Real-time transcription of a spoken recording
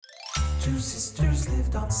Two sisters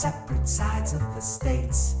lived on separate sides of the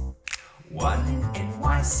states. One in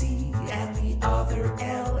NYC and the other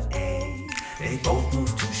LA. They both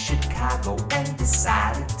moved to Chicago and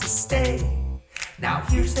decided to stay. Now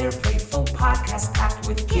here's their playful podcast packed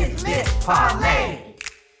with Get Lit Parlay.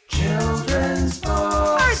 Children's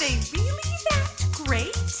books. Are they really that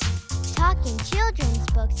great? Talking Children's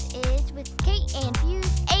Books is with Kate and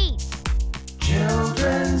Fuse 8.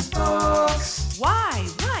 Children's books. Why,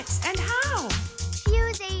 what, and how?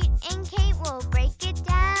 Fuse 8 and Kate will break it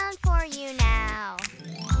down for you now.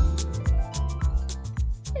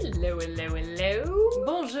 Hello, hello, hello.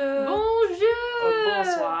 Bonjour. Bonjour.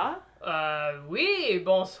 Bonsoir. Oui,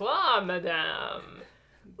 bonsoir, madame.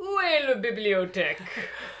 Où est le bibliothèque?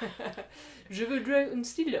 Je voudrais un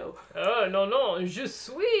stylo. Oh, non, je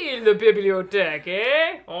suis le bibliothèque,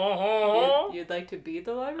 eh? You'd like to be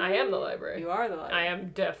the library? I am the library. You are the I library. am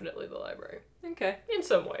definitely the library. Okay. In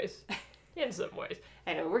some ways. In some ways.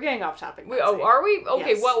 I know, we're getting off topic. Are we?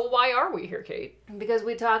 Okay, Yes. well, why are we here, Kate? Because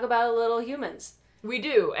we talk about little humans. We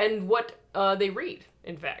do, and what they read,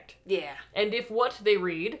 in fact. Yeah. And if what they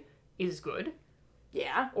read is good,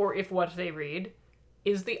 Yeah. or if what they read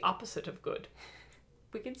is the opposite of good.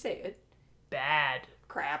 We can say it. Bad.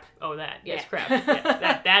 Crap. Oh, that. Yes, Yeah. crap.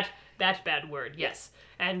 Yeah, that bad word, yes.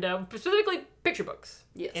 And specifically picture books.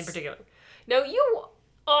 Yes. In particular. Now, you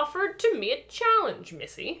offered to me a challenge,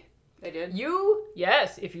 Missy. I did.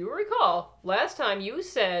 Yes, if you recall, last time you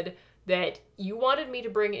said that you wanted me to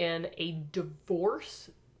bring in a divorce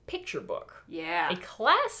picture book. Yeah. A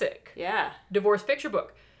classic Yeah. divorce picture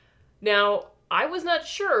book. Now, I was not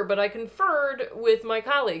sure, but I conferred with my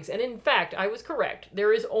colleagues, and in fact, I was correct.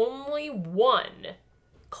 There is only one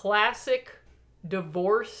classic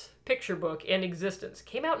divorce picture book in existence.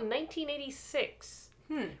 Came out in 1986,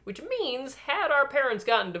 which means had our parents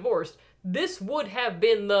gotten divorced, this would have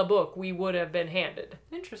been the book we would have been handed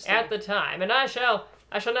Interesting. at the time. And I shall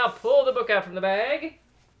now pull the book out from the bag.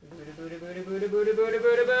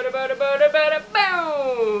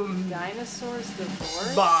 Boom! Dinosaurs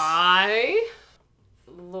Divorce? By...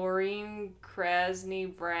 Laureen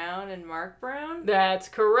Krasny Brown and Mark Brown? That's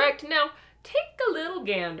correct. Now, take a little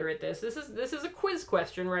gander at this. This is a quiz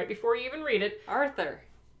question right before you even read it. Arthur.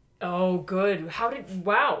 Oh, good.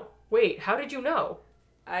 Wow. Wait, how did you know?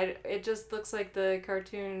 It just looks like the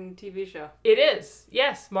cartoon TV show. It is.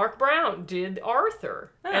 Yes, Mark Brown did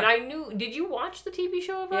Arthur. Huh. And I knew, did you watch the TV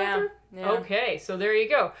show of Yeah, Arthur? yeah. Okay, so there you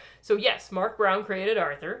go. So yes, Mark Brown created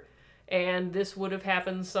Arthur. And this would have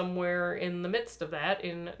happened somewhere in the midst of that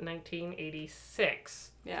in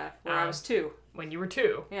 1986. Yeah, where I was 2. When you were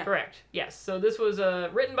 2. Yeah. Correct. Yes. So this was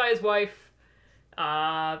written by his wife,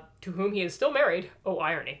 to whom he is still married. Oh,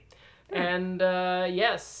 irony. And,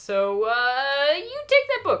 yes. So, you take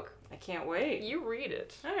that book. I can't wait. You read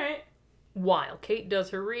it. All right. While Kate does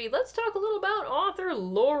her read, let's talk a little about author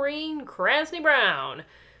Laureen Krasny Brown.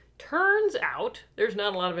 Turns out there's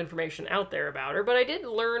not a lot of information out there about her, but I did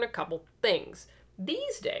learn a couple things.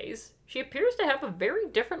 These days, she appears to have a very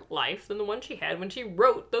different life than the one she had when she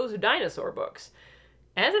wrote those dinosaur books.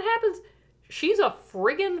 As it happens, she's a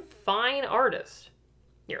friggin' fine artist.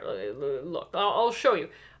 Here, look, I'll show you.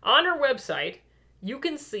 On her website, you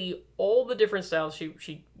can see all the different styles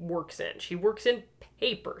she works in. She works in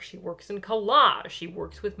paper, she works in collage, she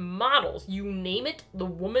works with models. You name it, the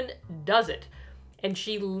woman does it. And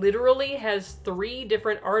she literally has 3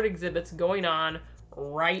 different art exhibits going on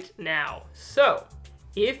right now. So,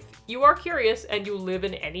 if you are curious and you live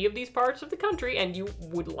in any of these parts of the country and you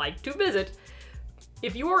would like to visit,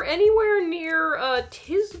 if you are anywhere near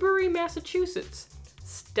Tisbury, Massachusetts,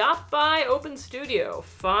 stop by Open Studio.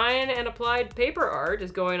 Fine and Applied Paper Art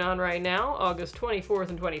is going on right now, August 24th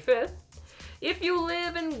and 25th. If you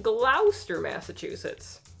live in Gloucester,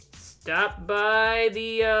 Massachusetts, stop by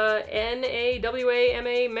the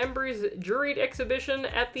NAWAMA Members Juried Exhibition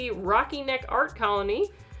at the Rocky Neck Art Colony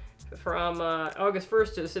from August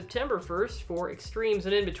 1st to September 1st for extremes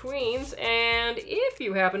and in-betweens. And if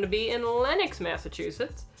you happen to be in Lenox,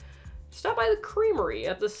 Massachusetts, stop by the Creamery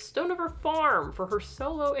at the Stonover Farm for her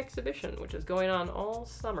solo exhibition, which is going on all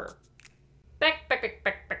summer. Back.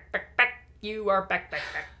 You are back.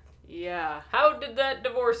 Yeah. How did that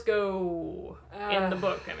divorce go in the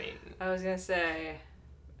book? I mean, I was going to say,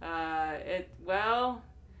 because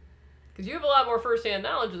you have a lot more first-hand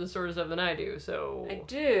knowledge of this sort of stuff than I do, so I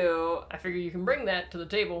do. I figure you can bring that to the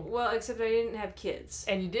table. Well, except I didn't have kids.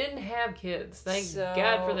 And you didn't have kids. Thank So-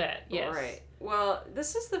 God for that. Yes. Right. Well,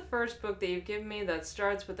 this is the first book that you've given me that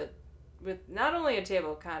starts with a with not only a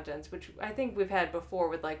table of contents, which I think we've had before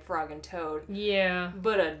with like Frog and Toad, Yeah.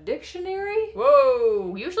 but a dictionary.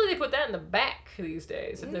 Whoa! Usually they put that in the back these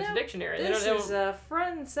days if there's a No, dictionary. This they don't, is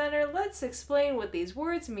front and center. Let's explain what these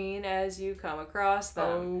words mean as you come across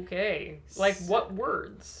them. Okay. Like what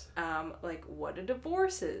words? Like what a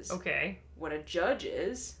divorce is, Okay. what a judge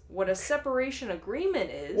is, what a separation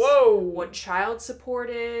agreement is, Whoa! what child support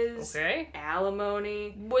is, Okay.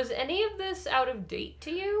 alimony. Was any of this out of date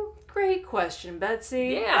to you? Great question,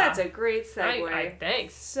 Betsy. Yeah. That's a great segue.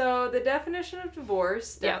 Thanks. So the definition of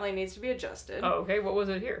divorce Yeah. definitely needs to be adjusted. Oh, okay. What was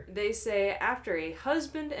it here? They say after a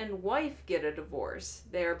husband and wife get a divorce,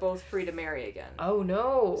 they are both free to marry again. Oh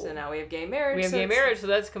no. So now we have gay marriage. we have so gay it's- marriage, so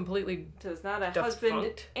that's completely So it's not a defunct.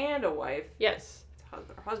 husband and a wife. yes. It's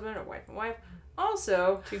husband or wife and wife.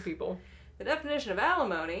 Also, Two people. the definition of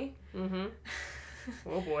alimony: Mm-hmm.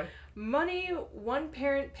 Oh boy. money one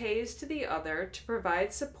parent pays to the other to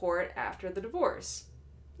provide support after the divorce.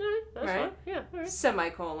 That's Right. fine. Yeah. All right.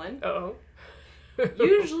 Semicolon. Uh-oh.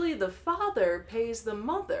 Usually the father pays the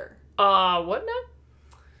mother. What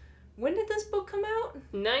now? When did this book come out?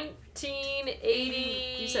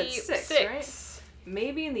 1986. You said six, right?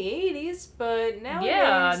 Maybe in the 80s, but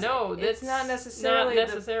nowadays no, it's that's not necessarily, not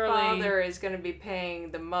necessarily- the father is going to be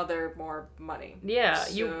paying the mother more money. Yeah,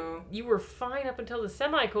 So- you were fine up until the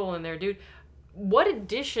semicolon there, dude. What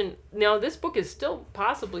edition? Now this book is still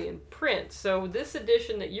possibly in print, so this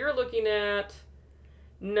edition that you're looking at,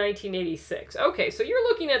 1986. Okay, so you're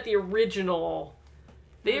looking at the original.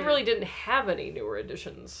 They really didn't have any newer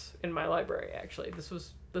editions in my library. Actually, this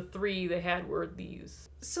was the three they had were these.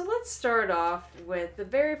 So let's start off with the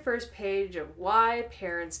very first page of Why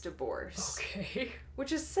Parents Divorce, Okay.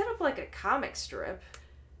 which is set up like a comic strip.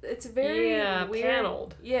 It's very Yeah, weird.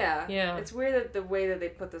 paneled. Yeah. Yeah. It's weird that the way that they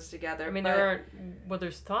put this together. I mean, but- there aren't. Well,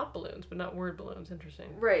 there's thought balloons, but not word balloons. Interesting.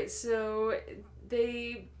 Right, so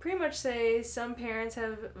they pretty much say some parents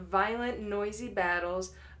have violent, noisy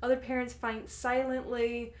battles, other parents fight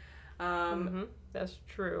silently, That's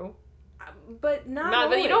true. but not But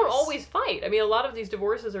always. you don't always fight. I mean, a lot of these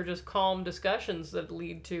divorces are just calm discussions that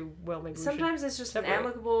lead to, well, maybe we Sometimes it's just an separate.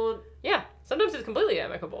 amicable. Yeah, sometimes it's completely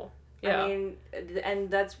amicable. Yeah. I mean, and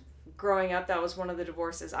that's growing up. That was one of the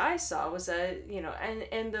divorces I saw. Was that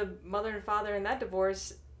and the mother and father in that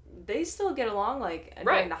divorce, they still get along like Right.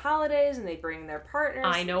 during the holidays, and they bring their partners.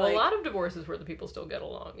 I know like, a lot of divorces where the people still get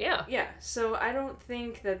along. Yeah. Yeah, so I don't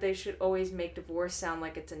think that they should always make divorce sound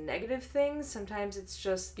like it's a negative thing. Sometimes it's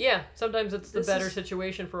just Yeah, sometimes it's the This better is-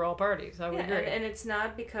 situation for all parties. I would yeah, agree. and it's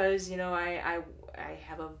not because I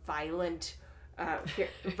have a violent,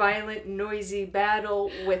 violent, noisy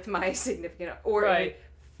battle with my significant or Right.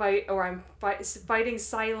 I'm fighting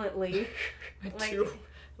silently. I like, do.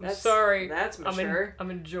 I'm that's- sorry. that's I'm mature.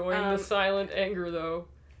 I'm enjoying Um, the silent anger, though.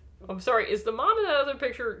 I'm sorry. Is the mom in that other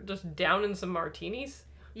picture just downing some martinis?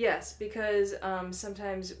 Yes, because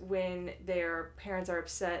sometimes when their parents are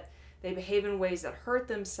upset, they behave in ways that hurt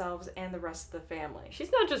themselves and the rest of the family.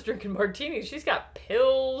 She's not just drinking martinis. She's got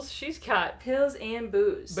pills. She's got Pills and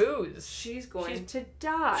booze. booze. She's going She's- to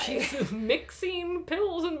die. She's mixing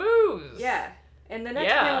pills and booze. Yeah. And the next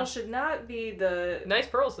Yeah. panel should not be the Nice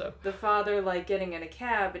pearls, though. father like getting in a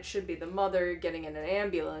cab. It should be the mother getting in an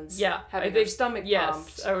ambulance. Yeah. having I think, her stomach yes,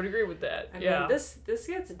 pumped. I would agree with that. I yeah. mean, this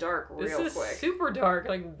gets dark This real is quick. super dark,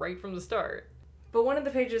 like right from the start. But one of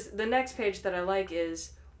the pages, the next page that I like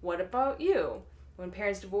is, what about you? When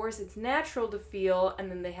parents divorce, it's natural to feel,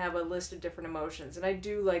 and then they have a list of different emotions. And I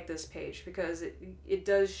do like this page because it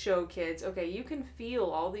does show kids, okay, you can feel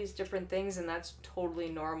all these different things, and that's totally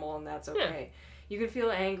normal, and that's okay. You can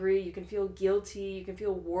feel angry, you can feel guilty, you can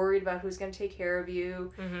feel worried about who's going to take care of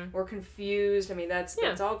you, or confused. I mean, that's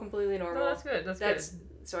all completely normal. No, that's good. That's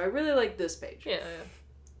good. So I really like this page. Yeah,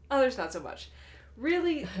 Others not so much.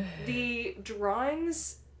 Really, the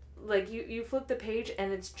drawings, like you flip the page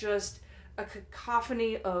and it's just a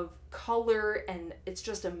cacophony of color and it's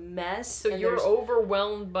just a mess. So and you're there's-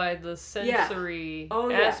 overwhelmed by the sensory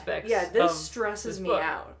aspects. Yeah, this of stresses this me book.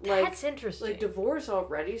 out. Like, That's interesting. like divorce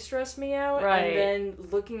already stressed me out, Right. and then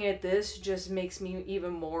looking at this just makes me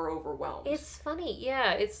even more overwhelmed. It's funny,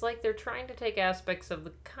 yeah. It's like they're trying to take aspects of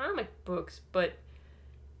the comic books, but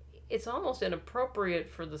it's almost inappropriate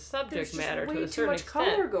for the subject There's just matter way to a too certain much extent.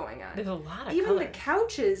 color going on. There's a lot of Even color. the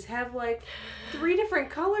couches have like 3 different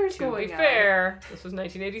colors To going be on. fair, this was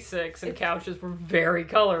 1986, and couches were very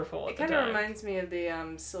colorful at It the kind of time. reminds me of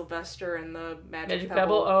the Sylvester and the Magic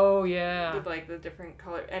Pebble. Oh yeah. with like the different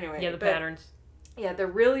color. Anyway, Yeah, the but, patterns. Yeah, they're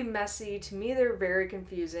really messy. To me, they're very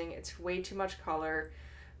confusing. It's way too much color,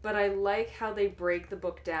 but I like how they break the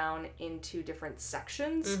book down into different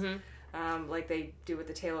sections. Mm-hmm. like they do with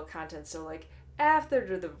the table of contents. So like after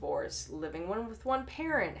the divorce, living with one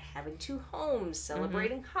parent, having two homes,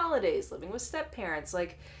 celebrating holidays, living with step parents.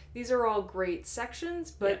 Like these are all great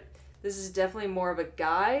sections, but this is definitely more of a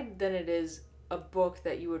guide than it is a book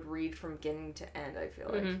that you would read from beginning to end, I feel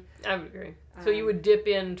like. I would agree. So you would dip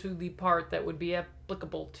into the part that would be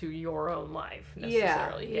applicable to your own life,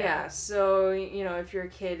 necessarily. Yeah. So, if your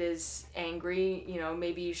kid is angry,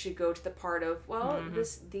 maybe you should go to the part of, well,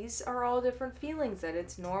 these are all different feelings that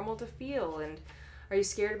it's normal to feel. And are you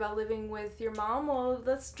scared about living with your mom? Well,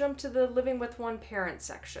 let's jump to the living with one parent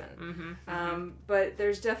section. But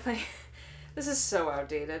there's definitely... This is so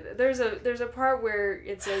outdated. There's a part where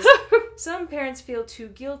it says, some parents feel too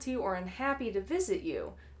guilty or unhappy to visit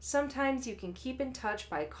you. Sometimes you can keep in touch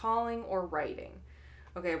by calling or writing.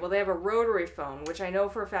 Okay, well, they have a rotary phone, which I know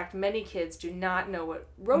for a fact many kids do not know what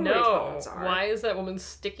rotary phones are. Why is that woman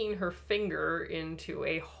sticking her finger into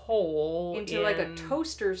a hole? Like a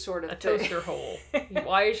toaster sort of thing. A toaster hole.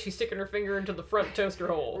 Why is she sticking her finger into the front toaster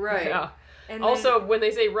hole? Right. Yeah. And also, when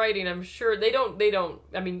they say writing, I'm sure they don't,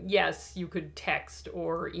 I mean, yes, you could text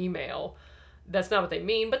or email. That's not what they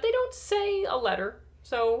mean, but they don't say a letter,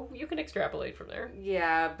 so you can extrapolate from there.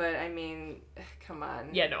 Yeah, but I mean, come on.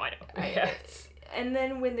 Yeah, no, I know. And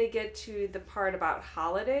then when they get to the part about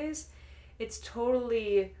holidays, it's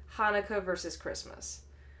totally Hanukkah versus Christmas.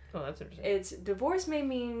 Oh, that's interesting. It's divorce may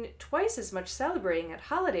mean twice as much celebrating at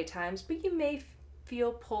holiday times, but you may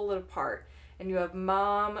feel pulled apart. And you have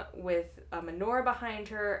mom with a menorah behind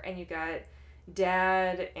her, and you got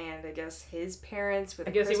dad and I guess his parents with.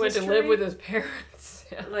 I guess he went to live with his parents.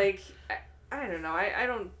 Yeah. Like, I don't know. I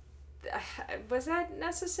don't. Was that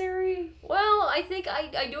necessary? Well, I think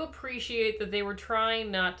I do appreciate that they were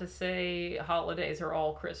trying not to say holidays are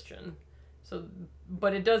all Christian. So,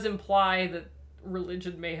 but it does imply that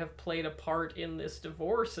religion may have played a part in this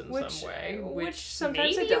divorce in some way, which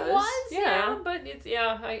sometimes maybe it does. It was, yeah, but it's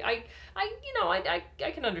I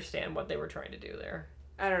can understand what they were trying to do there.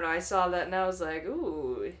 I don't know. I saw that and I was like,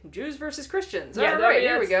 ooh, Jews versus Christians. Yeah, all right,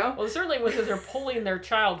 here we go. Well, certainly because they're pulling their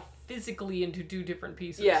child physically into two different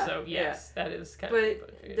pieces. Yeah, so yes, that is kind of.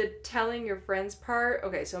 But the telling your friends part.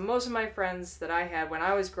 Okay, so most of my friends that I had when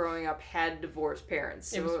I was growing up had divorced parents.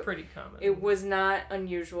 So it was pretty common. It was not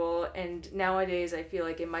unusual, and nowadays I feel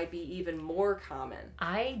like it might be even more common.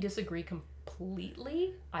 I disagree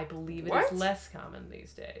completely. I believe it What? is less common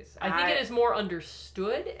these days. I think it is more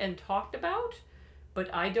understood and talked about. But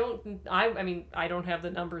I mean, I don't have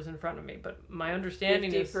the numbers in front of me, but my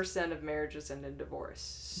understanding is 50% of marriages end in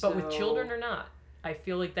divorce. But with children or not, I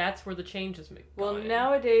feel like that's where the change is going. Well,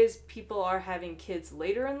 nowadays people are having kids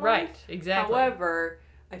later in life. Right, exactly. However,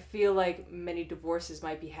 I feel like many divorces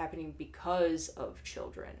might be happening because of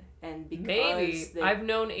children and because I've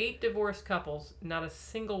known 8 divorced couples, not a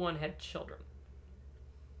single one had children.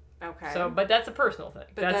 Okay. So, but that's a personal thing.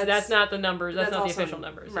 But that's not the numbers. That's not the official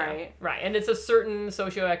numbers. Right. Yeah. Right. And it's a certain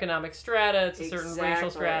socioeconomic strata. It's a certain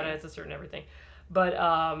racial strata. It's a certain everything. But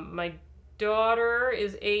my daughter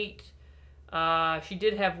is 8. She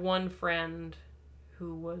did have one friend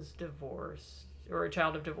who was divorced or a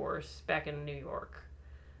child of divorce back in New York.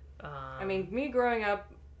 I mean, me growing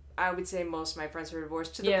up, I would say most of my friends were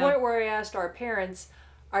divorced to the point where I asked our parents,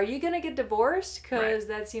 are you going to get divorced? Because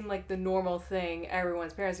that seemed like the normal thing.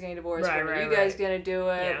 Everyone's parents are getting divorced. When are you guys going to do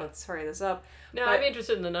it? Yeah. Let's hurry this up. No, I'm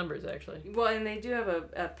interested in the numbers, actually. Well, and they do have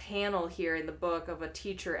a panel here in the book of a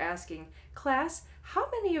teacher asking, class, how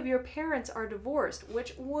many of your parents are divorced?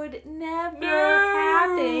 Which would never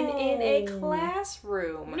happen in a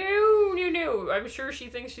classroom. No. I'm sure she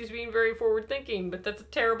thinks she's being very forward-thinking, but that's a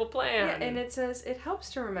terrible plan. Yeah, and it says, it helps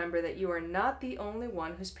to remember that you are not the only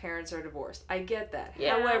one whose parents are divorced. I get that.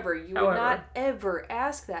 Yeah. However, you would not ever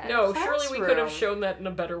ask that in a classroom. Surely we could have shown that in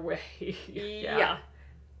a better way. Yeah.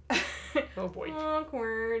 Oh boy.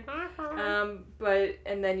 Awkward.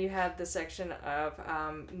 And then you have the section of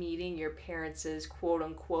meeting your parents' quote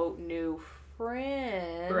unquote new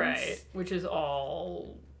friends. Right. Which is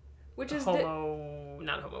all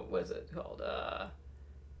not homo, what is it called?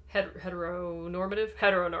 Heteronormative?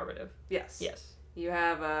 Heteronormative. Yes. Yes. You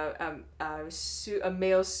have a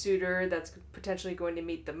male suitor that's potentially going to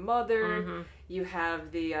meet the mother. Mm-hmm. You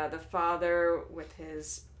have the father with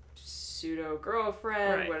his pseudo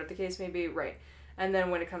girlfriend, whatever the case may be, right? And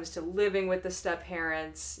then when it comes to living with the step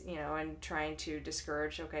parents, and trying to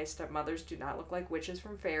discourage, stepmothers do not look like witches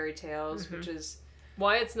from fairy tales, which is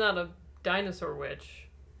why it's not a dinosaur witch.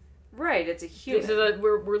 Right, it's a human.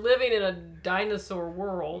 We're living in a dinosaur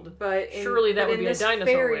world, but surely that would be a dinosaur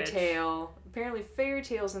fairy witch. Tale, apparently fairy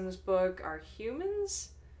tales in this book are humans.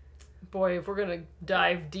 boy, if we're gonna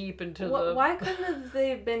dive deep into the... Why couldn't have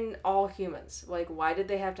they been all humans? Like, why did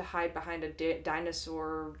they have to hide behind a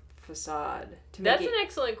dinosaur facade? That's an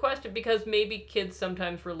excellent question, because maybe kids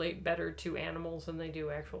sometimes relate better to animals than they do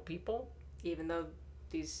actual people. Even though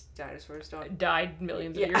these dinosaurs don't... Died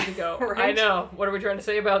millions of years ago. Right? I know. What are we trying to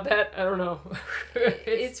say about that? I don't know.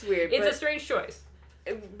 It's weird. It's a strange choice.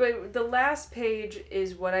 But the last page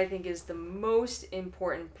is what I think is the most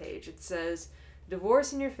important page. It says,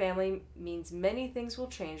 divorce in your family means many things will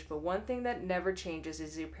change, but one thing that never changes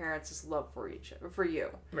is your parents' love for you.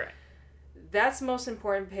 Right. That's the most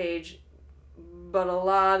important page, but a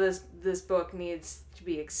lot of this book needs to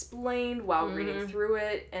be explained while reading through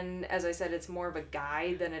it, and as I said, it's more of a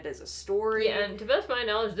guide than it is a story. Yeah, and to best of my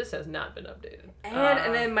knowledge, this has not been updated.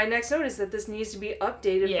 And then my next note is that this needs to be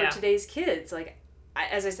updated for today's kids. Like,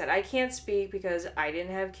 as I said, I can't speak because I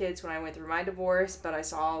didn't have kids when I went through my divorce, but I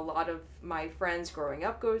saw a lot of my friends growing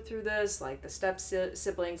up go through this, like the step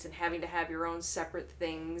siblings and having to have your own separate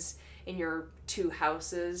things in your two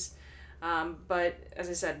houses. But as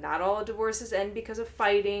I said, not all divorces end because of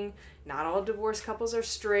fighting. Not all divorced couples are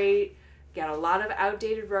straight. Got a lot of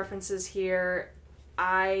outdated references here.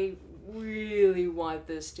 I really want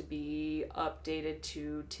this to be updated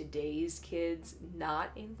to today's kids, not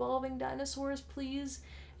involving dinosaurs, please,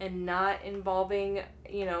 and not involving,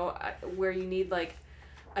 where you need like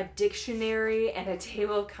a dictionary and a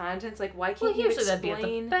table of contents. Like, why can't you explain? That'd be at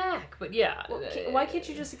the back, but yeah. Why can't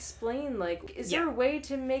you just explain, like, is there a way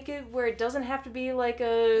to make it where it doesn't have to be like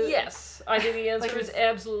a... Yes, I think the answer is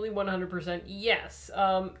absolutely 100% yes.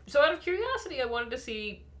 So out of curiosity, I wanted to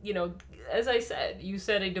see, as I said, you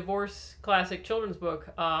said a divorce classic children's book.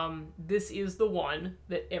 This is the one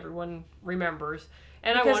that everyone remembers.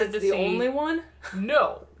 And because I wanted it's to the see... only one?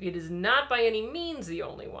 No, it is not by any means the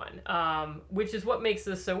only one, which is what makes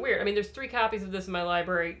this so weird. I mean, there's 3 copies of this in my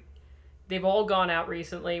library. They've all gone out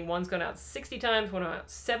recently. One's gone out 60 times, one out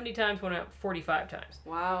 70 times, one out 45 times.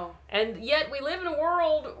 Wow. And yet we live in a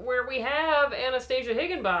world where we have Anastasia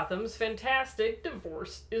Higginbotham's fantastic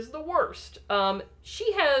Divorce is the Worst.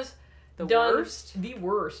 She has The worst? The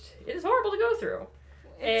worst. It is horrible to go through.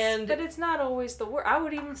 But it's not always the worst. I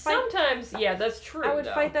would even fight... Sometimes, yeah, that's true, I would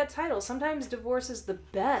fight that title. Sometimes divorce is the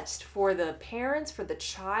best for the parents, for the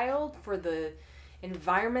child, for the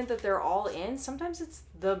environment that they're all in. Sometimes it's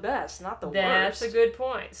the best, not the worst. That's a good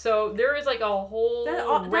point. So there is like a whole range.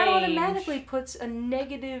 That automatically puts a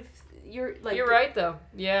negative... You're right, though.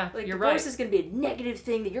 Yeah, like, you're divorce right. is going to be a negative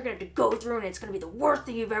thing that you're going to have to go through, and it's going to be the worst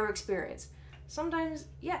thing you've ever experienced. Sometimes,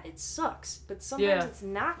 yeah, it sucks, but sometimes it's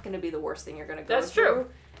not going to be the worst thing you're going to go through. That's true.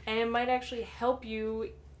 And it might actually help you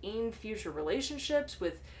in future relationships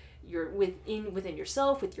within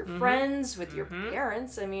yourself, with your friends, with your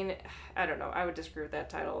parents. I mean, I don't know. I would disagree with that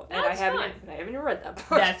title, and I haven't even read that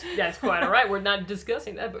book. That's quite all right. We're not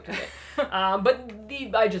discussing that book today. But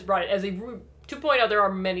I just brought it as to point out there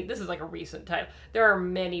are many. This is like a recent title. There are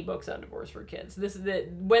many books on divorce for kids.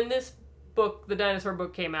 When this book, the dinosaur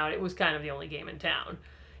book, came out, it was kind of the only game in town.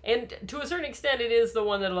 And to a certain extent, it is the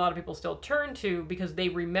one that a lot of people still turn to because they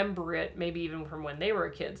remember it, maybe even from when they were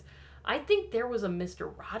kids. I think there was a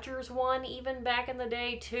Mr. Rogers one even back in the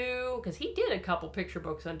day, too, because he did a couple picture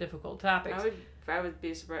books on difficult topics. I would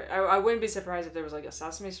be surprised. I wouldn't be surprised if there was like a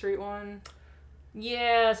Sesame Street one.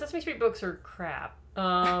 Yeah, Sesame Street books are crap.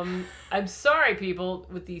 I'm sorry, people,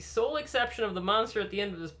 with the sole exception of the monster at the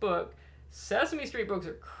end of this book, Sesame Street books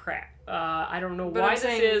are crap. I don't know why this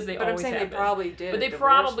is. They always have been. They probably did. But they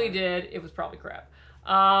probably did. It was probably crap.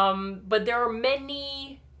 But there are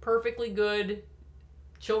many perfectly good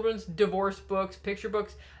children's divorce books, picture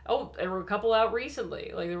books. Oh, there were a couple out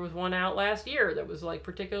recently. Like, there was one out last year that was, like,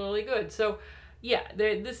 particularly good. So, yeah,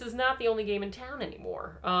 this is not the only game in town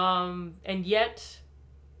anymore. And yet,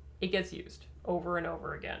 it gets used over and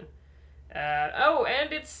over again.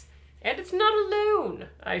 And it's not alone,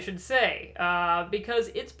 I should say, because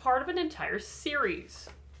it's part of an entire series.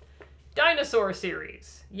 Dinosaur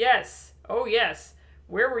series. Yes. Oh, yes.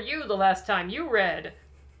 Where were you the last time you read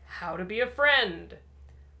How to Be a Friend?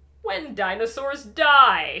 When Dinosaurs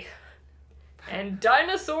Die. And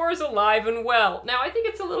Dinosaurs Alive and Well. Now, I think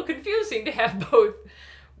it's a little confusing to have both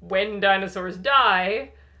When Dinosaurs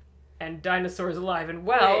Die and Dinosaurs Alive and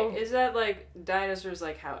Well. Wait, is that like dinosaurs,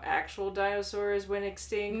 like how actual dinosaurs went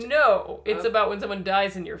extinct? No, it's about when someone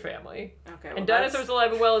dies in your family. Okay. And Dinosaurs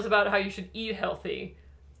Alive and Well is about how you should eat healthy,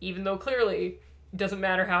 even though clearly it doesn't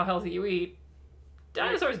matter how healthy you eat.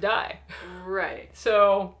 Dinosaurs die. Right.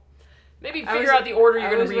 So maybe figure out the order you're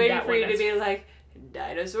going to read that one. I was waiting for you to be like,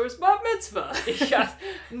 Dinosaurs Bat Mitzvah. Yes.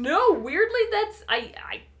 No, weirdly,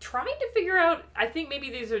 I tried to figure out, I think maybe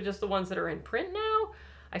these are just the ones that are in print now.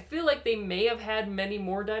 I feel like they may have had many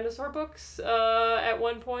more dinosaur books at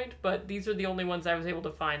one point, but these are the only ones I was able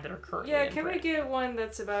to find that are currently Yeah, in can we print. get one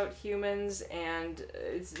that's about humans and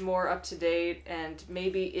it's more up to date and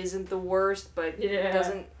maybe isn't the worst, but Yeah.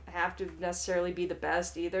 doesn't have to necessarily be the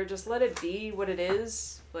best either? Just let it be what it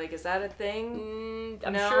is. Like, is that a thing?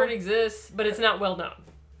 I'm No? sure it exists, but it's not well known.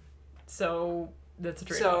 So that's a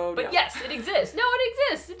trade-off. So, But no. yes, it exists. No, it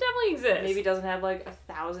exists. It definitely exists. Maybe it doesn't have like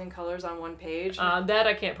 1,000 colors on one page. That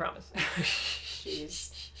I can't promise.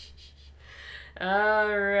 Jeez.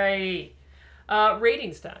 Alrighty.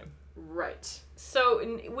 Ratings time. Right.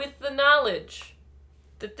 So, with the knowledge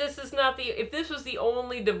that this is not if this was the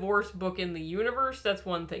only divorce book in the universe, that's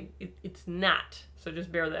one thing. It's not. So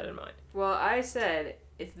just bear that in mind. Well, I said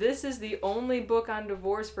if this is the only book on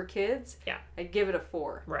divorce for kids, Yeah. I'd give it a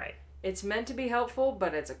 4. Right. It's meant to be helpful,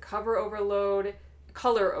 but it's a color overload.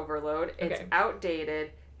 It's Okay.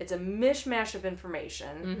 outdated. It's a mishmash of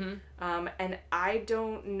information. And I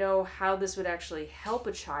don't know how this would actually help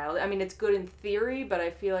a child. I mean, it's good in theory, but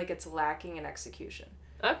I feel like it's lacking in execution.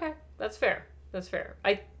 Okay. That's fair.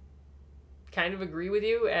 I kind of agree with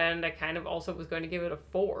you, and I kind of also was going to give it a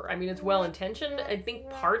 4. I mean, it's well-intentioned. I think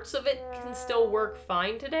parts of it can still work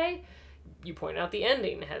fine today. You point out the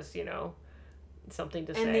ending has, something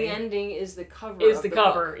to say. And the ending is the cover Is of the the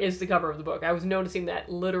cover book. is the cover of the book. I was noticing that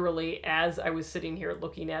literally as I was sitting here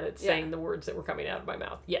looking at it, saying Yeah. the words that were coming out of my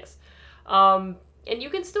mouth. Yes. And you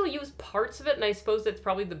can still use parts of it, and I suppose that's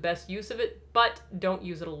probably the best use of it, but don't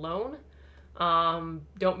use it alone.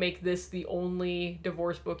 Don't make this the only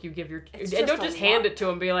divorce book you give your... It's and just don't a just hand lot. it to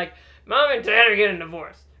them and be like, Mom and Dad are getting a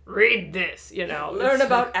divorce. Read this, Learn It's-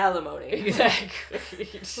 about alimony. Exactly.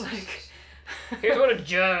 Here's what a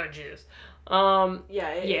judge is.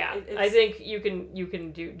 Yeah. I think you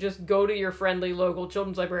can just go to your friendly local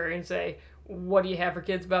children's librarian and say, what do you have for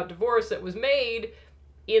kids about divorce that was made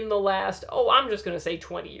in the last, I'm just going to say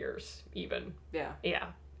 20 years even. Yeah. Yeah.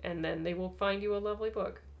 And then they will find you a lovely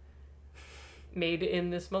book made in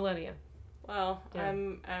this millennia. Well, Yeah.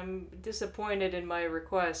 I'm disappointed in my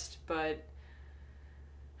request, but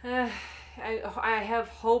I have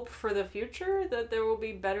hope for the future that there will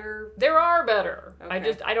be better. There are better.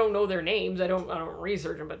 Okay. I don't know their names. I don't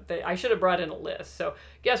research them, but I should have brought in a list. So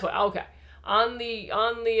guess what? Okay. On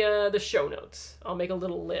the show notes, I'll make a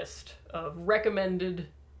little list of recommended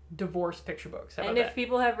divorce picture books. How about And if that?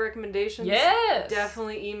 people have recommendations, Yes!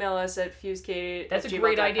 definitely email us at fusekatie. That's a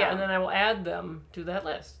great idea, and then I will add them to that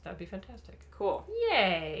list. That'd be fantastic. Cool.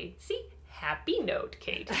 Yay! See, happy note,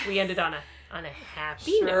 Kate. We ended on a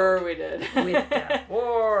happy Sure, note we did. with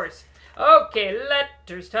divorce. Okay,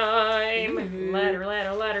 letters time.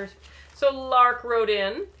 Letters. So Lark wrote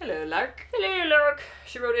in. Hello, Lark. Hello, Lark.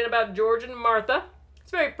 She wrote in about George and Martha.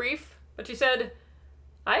 It's very brief, but she said,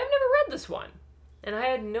 I have never read this one, and I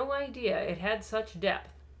had no idea it had such depth.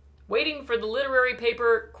 Waiting for the literary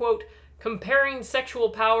paper, quote, comparing sexual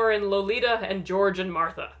power in Lolita and George and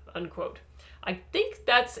Martha, unquote. I think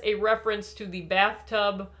that's a reference to the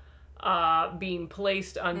bathtub being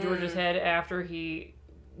placed on George's head after he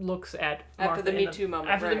looks at Martha. After the Me Too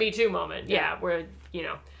moment, After the right. Me Too moment, Yeah. where,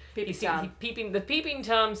 Peeping he Tom. peeping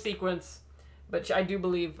Tom sequence, but I do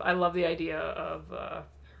believe, I love the idea of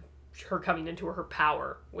her coming into her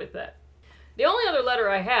power with that. The only other letter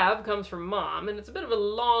I have comes from Mom, and it's a bit of a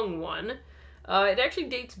long one. It actually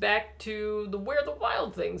dates back to the Where the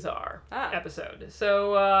Wild Things Are episode.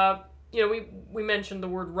 So, we mentioned the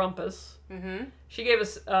word rumpus. Mm-hmm. She gave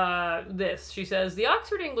us this. She says, the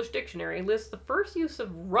Oxford English Dictionary lists the first use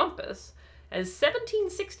of rumpus as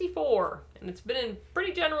 1764, and it's been in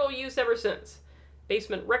pretty general use ever since.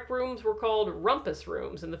 Basement rec rooms were called rumpus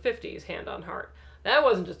rooms in the 50s, hand on heart. That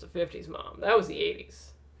wasn't just the 50s, Mom. That was the 80s.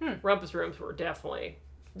 Rumpus rooms were definitely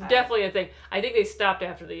a thing. I think they stopped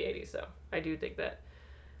after the 80s, though. I do think that.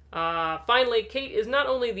 Finally, Kate is not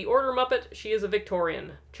only the Order Muppet, she is a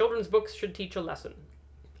Victorian. Children's books should teach a lesson.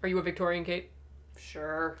 Are you a Victorian, Kate?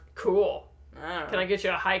 Sure. Cool. I don't know. Can I get you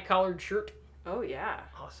a high-collared shirt? Oh, yeah.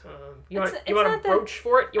 Awesome. You It's want not a that- brooch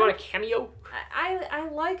for it? You want a cameo? I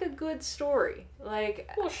like a good story. Like,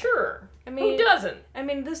 Well, sure. I mean, who doesn't? I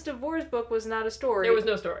mean, this divorce book was not a story. There was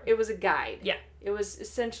no story. It was a guide. Yeah. It was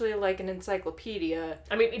essentially like an encyclopedia.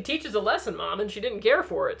 I mean, it teaches a lesson, Mom, and she didn't care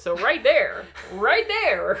for it. So right there,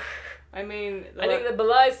 I mean, I think that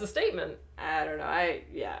belies the statement. I don't know.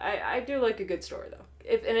 I do like a good story though.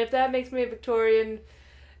 If that makes me a Victorian,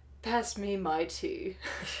 pass me my tea.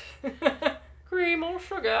 Cream or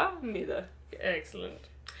sugar? Neither. Excellent.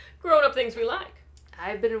 Grown-up things we like.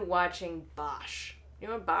 I've been watching Bosch. You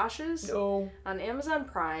know what Bosch is? No. On Amazon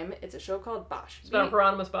Prime, it's a show called Bosch. It's about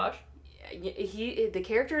Hieronymus Bosch. The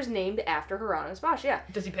character is named after Hieronymus Bosch. Yeah.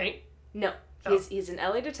 Does he paint? No. He's an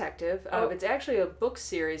LA detective. It's actually a book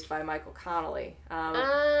series by Michael Connelly. Yeah.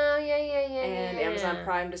 And Amazon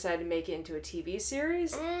Prime decided to make it into a TV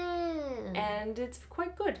series, and it's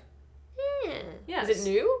quite good. Yes. Is it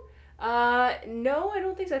new? No, I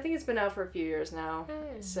don't think so. I think it's been out for a few years now.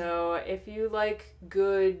 So if you like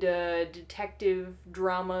good detective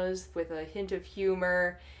dramas with a hint of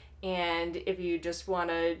humor, and if you just want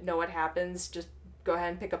to know what happens, just go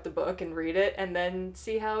ahead and pick up the book and read it, and then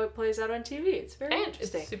see how it plays out on TV. It's very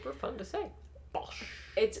interesting. It's super fun to say. Bosh.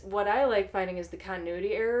 It's what I like finding is the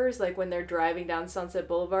continuity errors. Like when they're driving down Sunset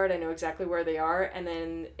Boulevard, I know exactly where they are, and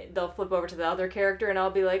then they'll flip over to the other character, and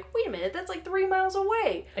I'll be like, "Wait a minute, that's like 3 miles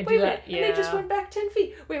away. Wait a minute, and they just went back 10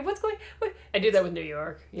 feet. Wait, what's going? What?" I do that with New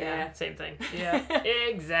York. Yeah. Same thing. Yeah,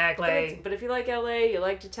 exactly. But if you like LA, you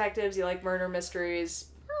like detectives, you like murder mysteries,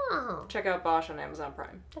 check out Bosch on Amazon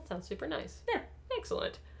Prime. That sounds super nice. Yeah.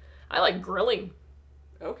 Excellent. I like grilling.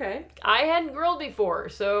 Okay. I hadn't grilled before,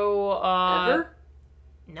 so Ever?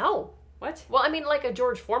 No. What? Well, I mean like a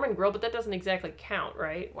George Foreman grill, but that doesn't exactly count,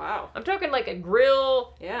 right? Wow. I'm talking like a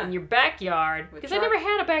grill Yeah. in your backyard, because I never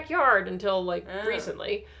had a backyard until like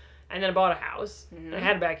recently, and then I bought a house and I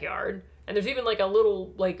had a backyard, and there's even like a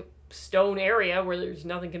little like stone area where there's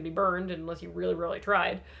nothing can be burned unless you really, really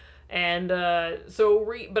tried, and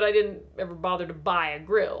but I didn't ever bother to buy a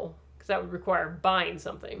grill. Because that would require buying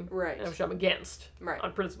something. Right. Which I'm against. Right.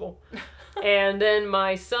 On principle. And then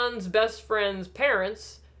my son's best friend's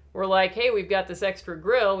parents were like, "Hey, we've got this extra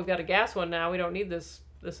grill. We've got a gas one now. We don't need this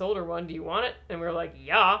older one. Do you want it?" And we were like,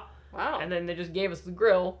 "Yeah." Wow. And then they just gave us the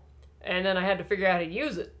grill. And then I had to figure out how to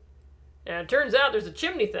use it. And it turns out there's a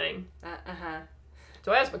chimney thing.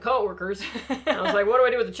 So I asked my coworkers. And I was like, "What do I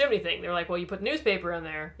do with the chimney thing?" They were like, "Well, you put newspaper on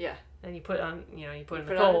there. Yeah. And you put in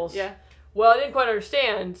the it coals." on? Yeah. Well, I didn't quite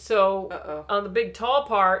understand, so on the big tall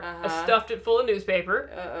part, I stuffed it full of newspaper,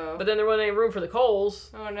 but then there wasn't any room for the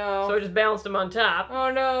coals, Oh no. so I just balanced them on top, Oh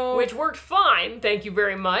no. which worked fine, thank you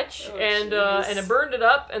very much, Oh, and jeez. I burned it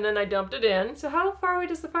up, and then I dumped it in, So how far away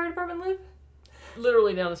does the fire department live?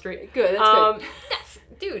 literally down the street. Good, that's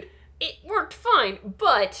good. Dude, it worked fine,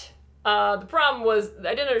 but the problem was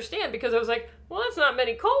I didn't understand because I was like, well, that's not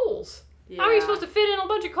many coals. How are you supposed to fit in a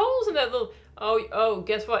bunch of coals in that little... Oh,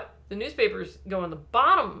 guess what? The newspapers go on the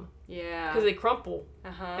bottom Yeah. because they crumple,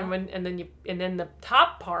 Uh-huh. and then the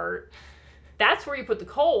top part, that's where you put the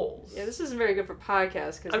coals. Yeah, this isn't very good for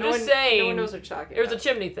podcasts because I'm no just one saying, knows what you're talking It was a about.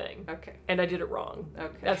 chimney thing, Okay. and I did it wrong.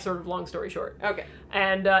 Okay. That's sort of long story short. Okay.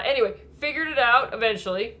 And anyway, figured it out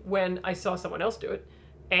eventually when I saw someone else do it.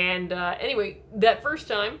 And anyway, that first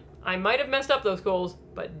time, I might have messed up those coals,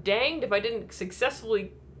 but danged if I didn't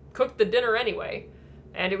successfully cook the dinner anyway.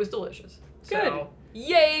 And it was delicious. Good. So,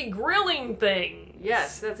 yay, grilling things.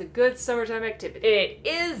 Yes, that's a good summertime activity. It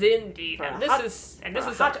is indeed. For a And this hot- is for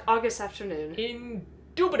a hot August afternoon.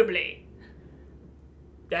 indubitably.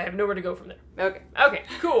 I have nowhere to go from there. Okay. Okay,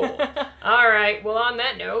 cool. All right. Well, on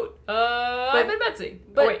that note, I've been Betsy.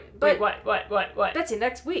 Wait, what? Betsy,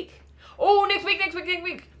 next week. Oh, next week.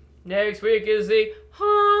 Next week is the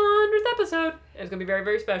 100th episode. And it's going to be very,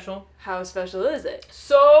 very special. How special is it?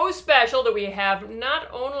 So special that we have not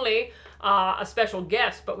only a special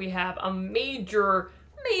guest, but we have a major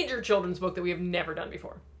children's book that we have never done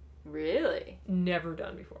before. Really? Never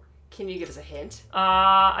done before. Can you give us a hint?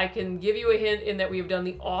 I can give you a hint in that we have done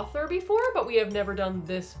the author before, but we have never done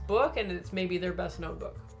this book, and it's maybe their best known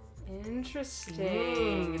book.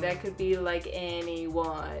 Interesting. That could be like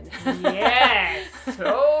anyone. Yes.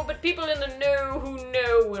 So, but people in the know who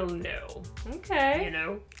know will know. Okay. You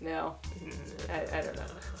know? No. I don't know.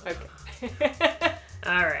 Okay.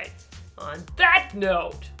 All right. On that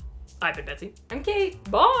note, I've been Betsy. I'm Kate.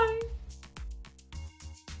 Bye.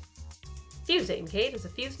 Fuse 8 and Kate is a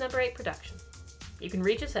Fuse number 8 production. You can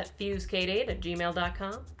reach us at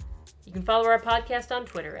fusekate8@gmail.com. You can follow our podcast on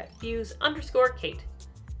Twitter at Fuse_Kate.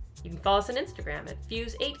 You can follow us on Instagram at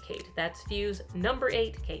Fuse8Kate. That's Fuse number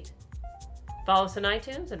 8 Kate. Follow us on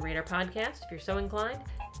iTunes and rate our podcast if you're so inclined.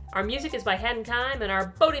 Our music is by Hadden Kime, and our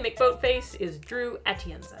Bodie McBoatface is Drew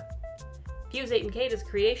Atienza. Fuse 8 and Kate is a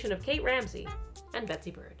creation of Kate Ramsey and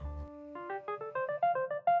Betsy Bird.